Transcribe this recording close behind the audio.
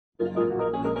We want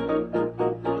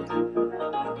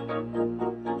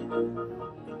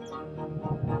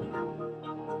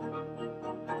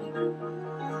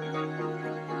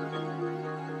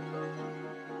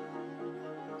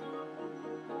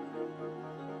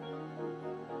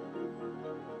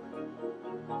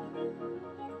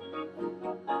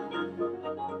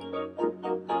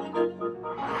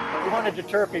to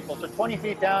deter people. So 20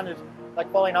 feet down is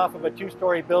like falling off of a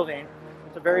two-story building.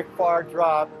 It's a very far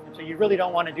drop. So you really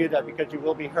don't want to do that because you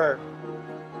will be hurt.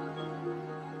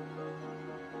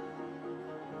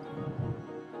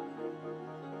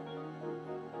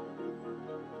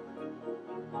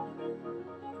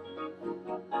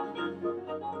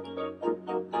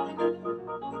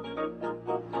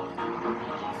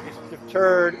 It's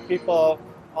deterred people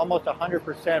almost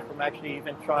 100% from actually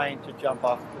even trying to jump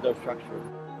off of those structures.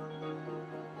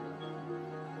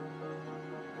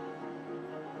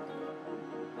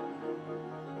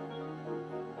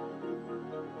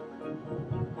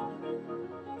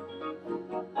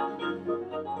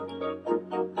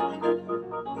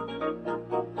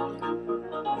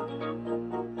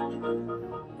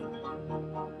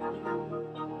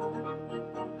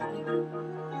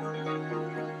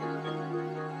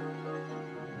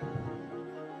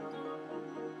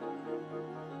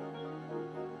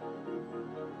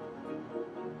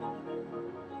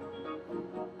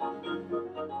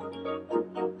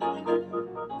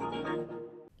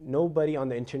 Nobody on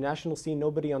the international scene,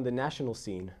 nobody on the national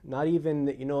scene, not even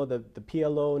the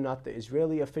PLO, not the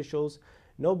Israeli officials,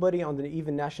 nobody on the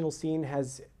even national scene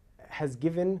has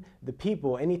given the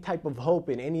people any type of hope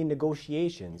in any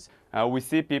negotiations. We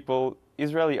see people,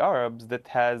 Israeli Arabs, that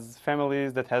has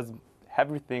families, that has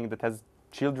everything, that has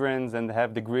children and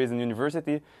have degrees in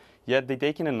university, yet they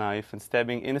taking a knife and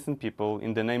stabbing innocent people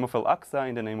in the name of Al-Aqsa,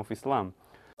 in the name of Islam.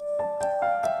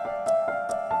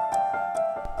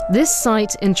 This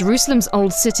site in Jerusalem's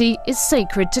Old City is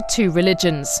sacred to two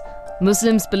religions.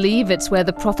 Muslims believe it's where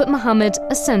the Prophet Muhammad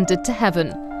ascended to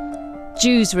heaven.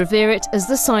 Jews revere it as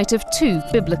the site of two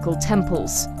biblical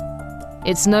temples.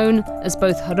 It's known as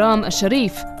both Haram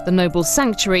al-Sharif, the noble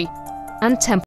sanctuary, and Temple